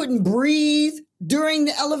they couldn't breathe during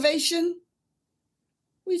the elevation.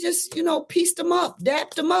 We just, pieced them up,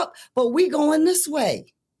 dapped them up, but we going this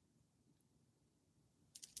way.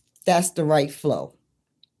 That's the right flow.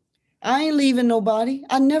 I ain't leaving nobody.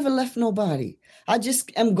 I never left nobody. I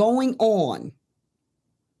just am going on.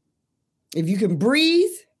 If you can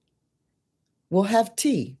breathe, we'll have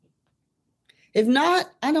tea. If not,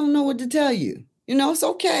 I don't know what to tell you. It's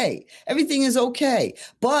okay. Everything is okay.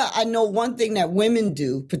 But I know one thing that women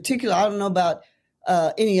do, particularly, I don't know about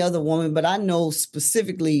any other woman, but I know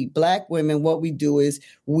specifically Black women, what we do is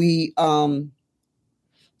we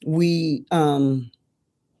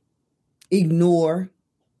ignore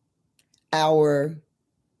our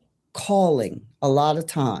calling a lot of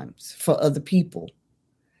times for other people,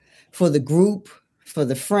 for the group, for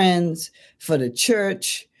the friends, for the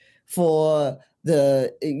church, for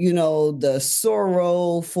the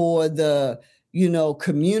sorrow, for the,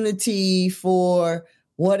 community, for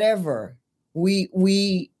whatever.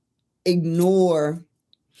 We ignore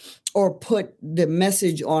or put the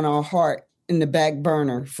message on our heart in the back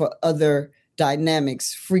burner for other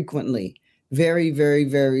dynamics frequently, very, very,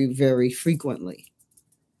 very, very frequently.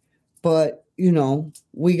 But,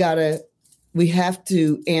 we have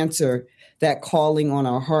to answer that calling on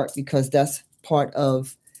our heart because that's part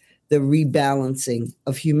of the rebalancing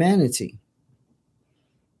of humanity.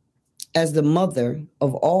 As the mother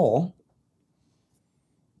of all,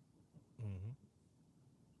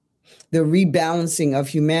 the rebalancing of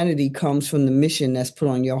humanity comes from the mission that's put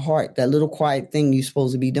on your heart, that little quiet thing you're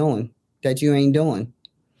supposed to be doing that you ain't doing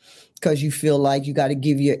because you feel like you got to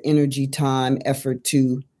give your energy, time, effort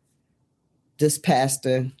to this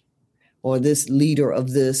pastor or this leader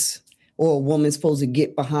of this, or a woman's supposed to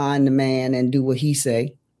get behind the man and do what he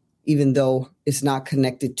say, even though it's not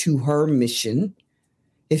connected to her mission.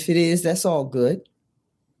 If it is, that's all good.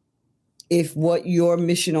 If what your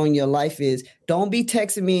mission on your life is, don't be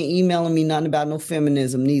texting me and emailing me nothing about no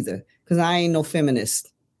feminism neither, because I ain't no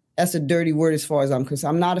feminist. That's a dirty word as far as I'm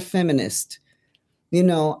concerned. I'm not a feminist.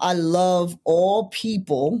 I love all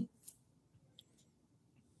people,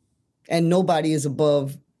 and nobody is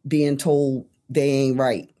above being told they ain't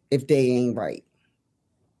right if they ain't right.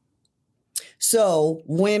 So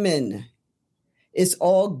women, it's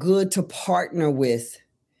all good to partner with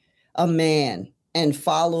a man and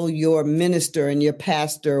follow your minister and your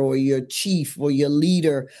pastor or your chief or your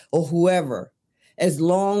leader or whoever, as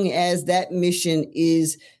long as that mission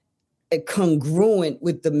is congruent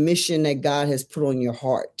with the mission that God has put on your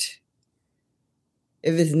heart.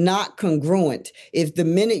 If it's not congruent, if the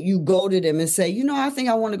minute you go to them and say, I think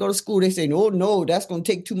I want to go to school, they say, no, that's going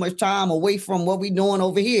to take too much time away from what we're doing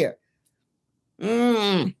over here.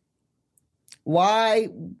 Why,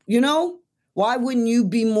 why wouldn't you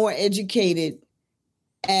be more educated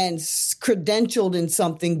and credentialed in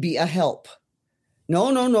something, be a help?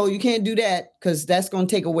 No, you can't do that because that's going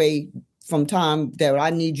to take away from time that I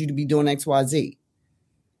need you to be doing X, Y, Z.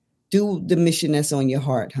 Do the mission that's on your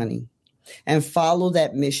heart, honey, and follow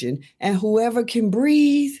that mission. And whoever can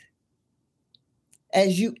breathe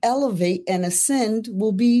as you elevate and ascend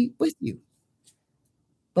will be with you.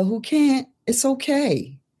 But who can't, it's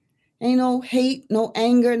okay. Ain't no hate, no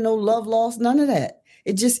anger, no love lost, none of that.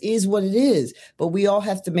 It just is what it is. But we all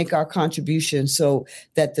have to make our contribution so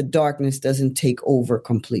that the darkness doesn't take over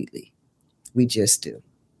completely. We just do.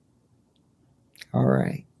 All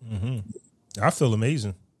right. Mm-hmm. I feel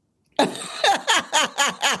amazing.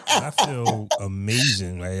 I feel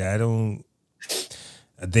amazing. Like I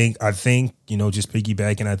think, just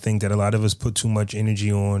piggybacking, I think that a lot of us put too much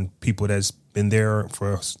energy on people that's been there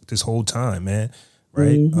for this whole time, man.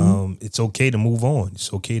 Right. Mm-hmm. It's okay to move on.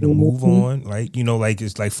 It's okay to move on. Like,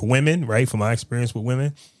 it's like for women, right? From my experience with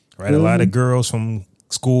women, right? Mm-hmm. A lot of girls from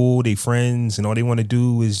school, they friends, and all they want to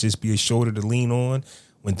do is just be a shoulder to lean on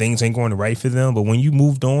when things ain't going right for them. But when you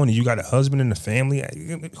moved on and you got a husband and a family,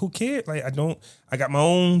 who cares? Like, I got my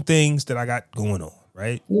own things that I got going on.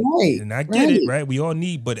 right? Right. And I get it, right? We all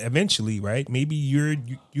need, but eventually, right? Maybe you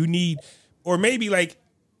need, or maybe like,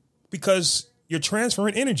 because you're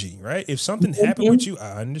transferring energy, right? If something happened with you,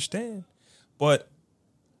 I understand. But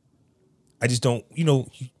I just don't, you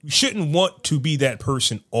shouldn't want to be that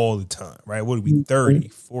person all the time, right? What are we, 30,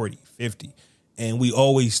 40, 50? And we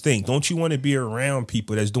always think, don't you want to be around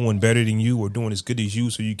people that's doing better than you or doing as good as you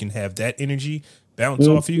so you can have that energy bounce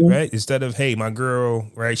off you, right? Instead of, hey, my girl,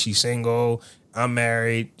 right, she's single, I'm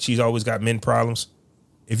married, she's always got men problems.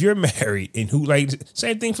 If you're married and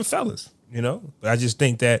same thing for fellas, But I just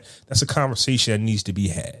think that that's a conversation that needs to be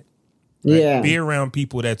had. Right? Yeah. Be around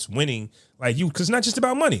people that's winning like you, because it's not just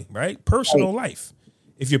about money, right? Personal life.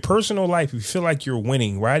 If your personal life, if you feel like you're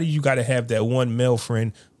winning, why do you got to have that one male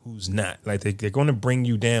friend who's not? Like they're going to bring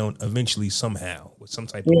you down eventually somehow with some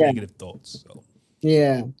type of negative thoughts. So.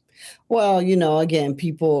 Yeah. Well, again,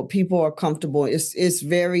 people are comfortable. It's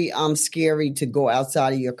very scary to go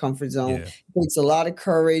outside of your comfort zone. Yeah. It takes a lot of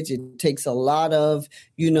courage. It takes a lot of,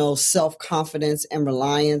 self-confidence and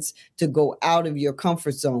reliance to go out of your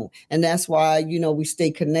comfort zone. And that's why, we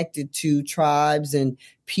stay connected to tribes and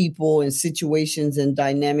people and situations and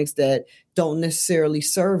dynamics that don't necessarily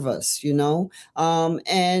serve us,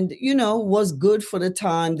 and, was good for the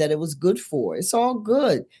time that it was good for. It's all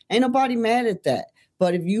good. Ain't nobody mad at that.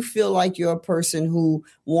 But if you feel like you're a person who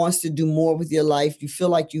wants to do more with your life, you feel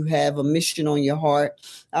like you have a mission on your heart,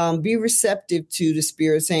 be receptive to the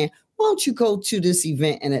spirit saying, why don't you go to this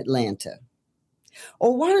event in Atlanta?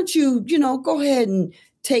 Or why don't you, go ahead and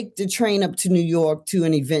take the train up to New York to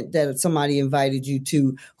an event that somebody invited you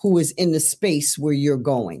to who is in the space where you're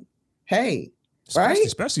going. Hey,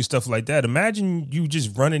 Especially stuff like that. Imagine you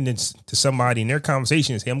just running into somebody and their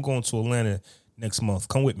conversation is, hey, I'm going to Atlanta next month.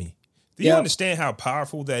 Come with me. Do you understand how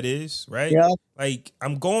powerful that is, right? Yep. Like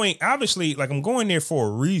I'm going there for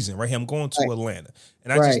a reason, right? I'm going to Atlanta.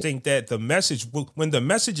 And I just think that when the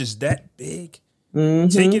message is that big,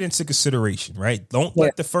 take it into consideration, right? Don't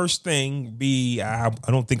let the first thing be, I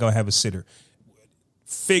don't think I'll have a sitter.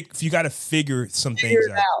 You got to figure some things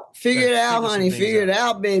out. Figure it out, honey. Figure it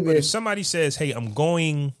out, baby. But if somebody says, hey, I'm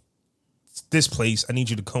going this place, I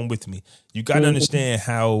need you to come with me. You got to understand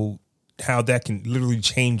how that can literally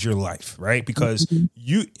change your life, right? Because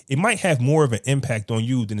it might have more of an impact on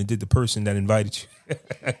you than it did the person that invited you.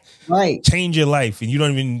 Right. Change your life. And you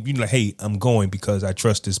don't even, you're like, hey, I'm going because I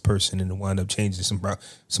trust this person, and it wind up changing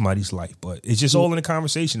somebody's life. But it's just all in a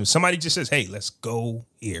conversation. If somebody just says, hey, let's go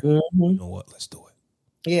here, you know what? Let's do it.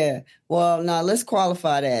 Yeah. Well, now let's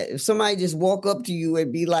qualify that. If somebody just walk up to you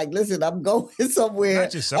and be like, listen, I'm going somewhere.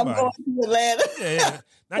 Not just somebody. I'm going to Atlanta. Yeah.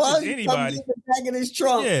 Not just anybody. Back in his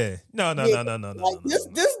trunk. Yeah. No. This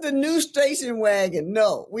is the new station wagon.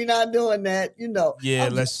 No, we're not doing that. Yeah,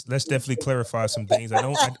 let's definitely clarify some things.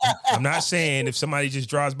 I'm not saying if somebody just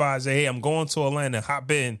drives by and say, hey, I'm going to Atlanta,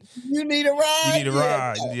 hop in. You need a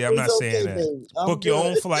ride. Yeah, I'm not saying that. Book your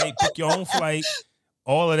own flight.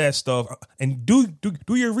 All of that stuff, and do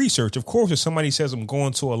your research. Of course, if somebody says I'm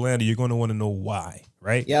going to Atlanta, you're going to want to know why,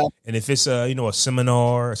 right? Yeah. And if it's a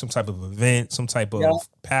seminar, some type of event, some type of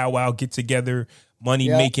powwow, get together, money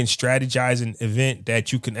making, strategizing event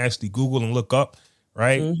that you can actually Google and look up,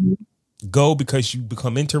 right? Go because you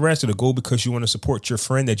become interested, or go because you want to support your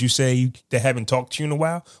friend that you say they haven't talked to you in a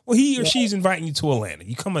while. Well, he or she's inviting you to Atlanta.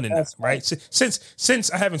 You come in and out, right?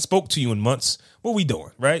 Since I haven't spoke to you in months, what we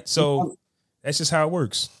doing, right? So. That's just how it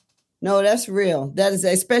works. No, that's real. That is,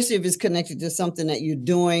 especially if it's connected to something that you're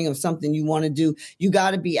doing or something you want to do. You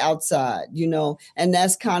got to be outside, and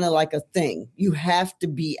that's kind of like a thing. You have to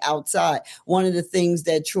be outside. One of the things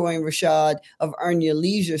that Troy and Rashad of Earn Your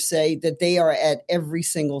Leisure say, that they are at every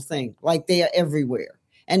single thing, like they are everywhere.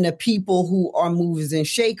 And the people who are movers and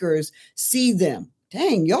shakers see them.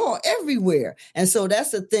 Dang, y'all everywhere. And so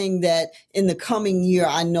that's the thing that in the coming year,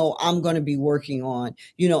 I know I'm going to be working on,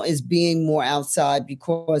 is being more outside,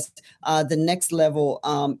 because the next level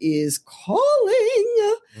is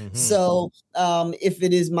calling. So if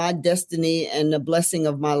it is my destiny and the blessing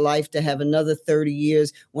of my life to have another 30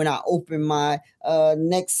 years when I open my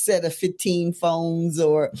next set of 15 phones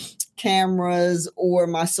or cameras or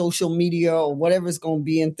my social media or whatever it's going to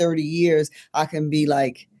be in 30 years, I can be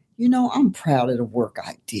like, I'm proud of the work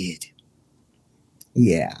I did.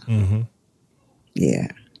 Yeah.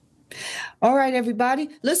 Yeah. All right, everybody.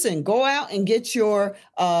 Listen, go out and get your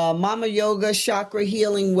Mama Yoga Chakra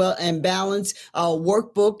Healing Well and Balance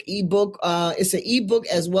workbook, ebook. It's an ebook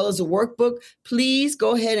as well as a workbook. Please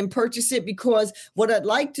go ahead and purchase it, because what I'd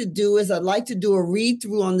like to do is I'd like to do a read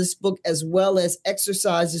through on this book as well as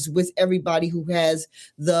exercises with everybody who has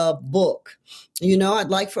the book. You know, I'd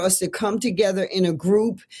like for us to come together in a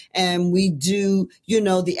group and we do,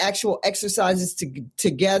 the actual exercises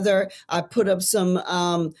together. I put up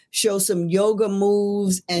show some yoga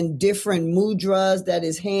moves and different mudras, that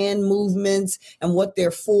is hand movements and what they're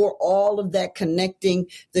for, all of that connecting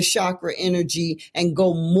the chakra energy, and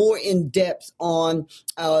go more in depth on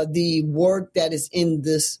the work that is in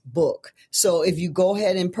this book. So if you go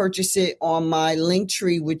ahead and purchase it on my link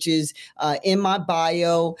tree, which is in my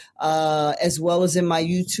bio, as well as in my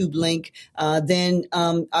YouTube link, then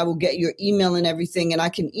I will get your email and everything, and I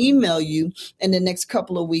can email you in the next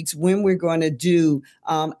couple of weeks when we're going to do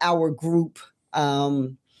our group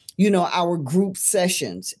our group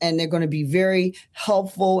sessions, and they're going to be very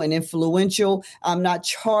helpful and influential. I'm not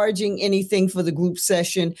charging anything for the group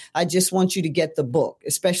session. I just want you to get the book,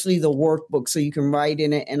 especially the workbook, so you can write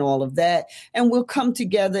in it and all of that. And we'll come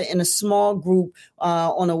together in a small group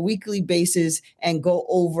on a weekly basis and go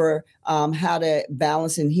over how to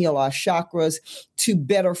balance and heal our chakras to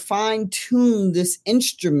better fine-tune this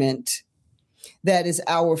instrument that is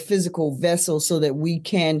our physical vessel, so that we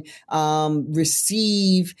can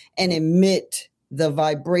receive and emit the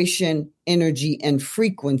vibration, energy, and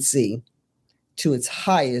frequency to its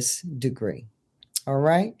highest degree. All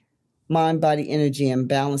right? Mind, Body, Energy, and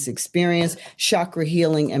Balance Experience, Chakra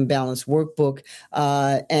Healing and Balance Workbook.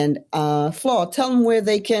 And Flaw, tell them where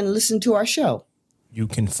they can listen to our show. You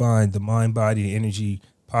can find the Mind, Body, Energy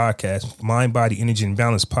podcast, Mind, Body, Energy, and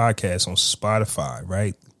Balance podcast on Spotify,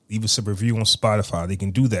 right? Leave us a review on Spotify. They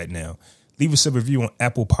can do that now. Leave us a review on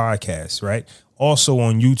Apple Podcasts, right? Also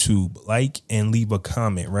on YouTube, like and leave a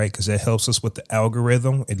comment, right? Because that helps us with the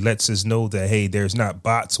algorithm. It lets us know that, hey, there's not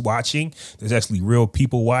bots watching. There's actually real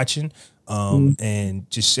people watching. And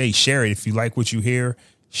just share it. If you like what you hear,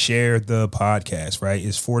 share the podcast, right?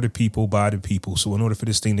 It's for the people, by the people. So in order for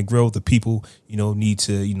this thing to grow, the people, need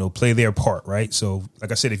to, play their part, right? So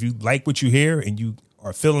like I said, if you like what you hear and you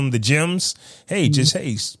are feeling the gems,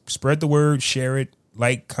 spread the word, share it,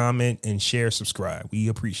 like, comment, and share, subscribe. We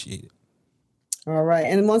appreciate it. All right.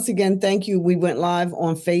 And once again, thank you. We went live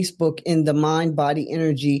on Facebook in the Mind, Body,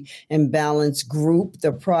 Energy, and Balance group,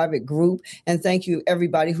 the private group. And thank you,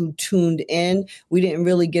 everybody who tuned in. We didn't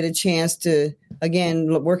really get a chance to,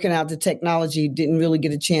 again, working out the technology, didn't really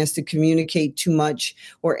get a chance to communicate too much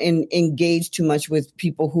or engage too much with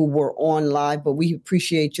people who were on live. But we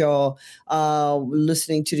appreciate y'all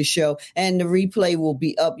listening to the show. And the replay will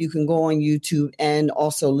be up. You can go on YouTube and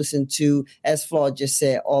also listen to, as Flaw just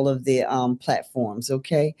said, all of the platforms.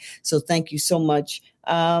 Okay. So thank you so much.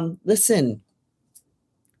 Listen,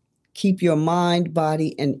 keep your mind,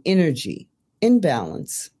 body, and energy in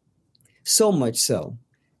balance. So much so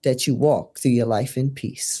that you walk through your life in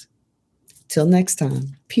peace. Till next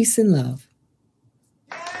time, peace and love.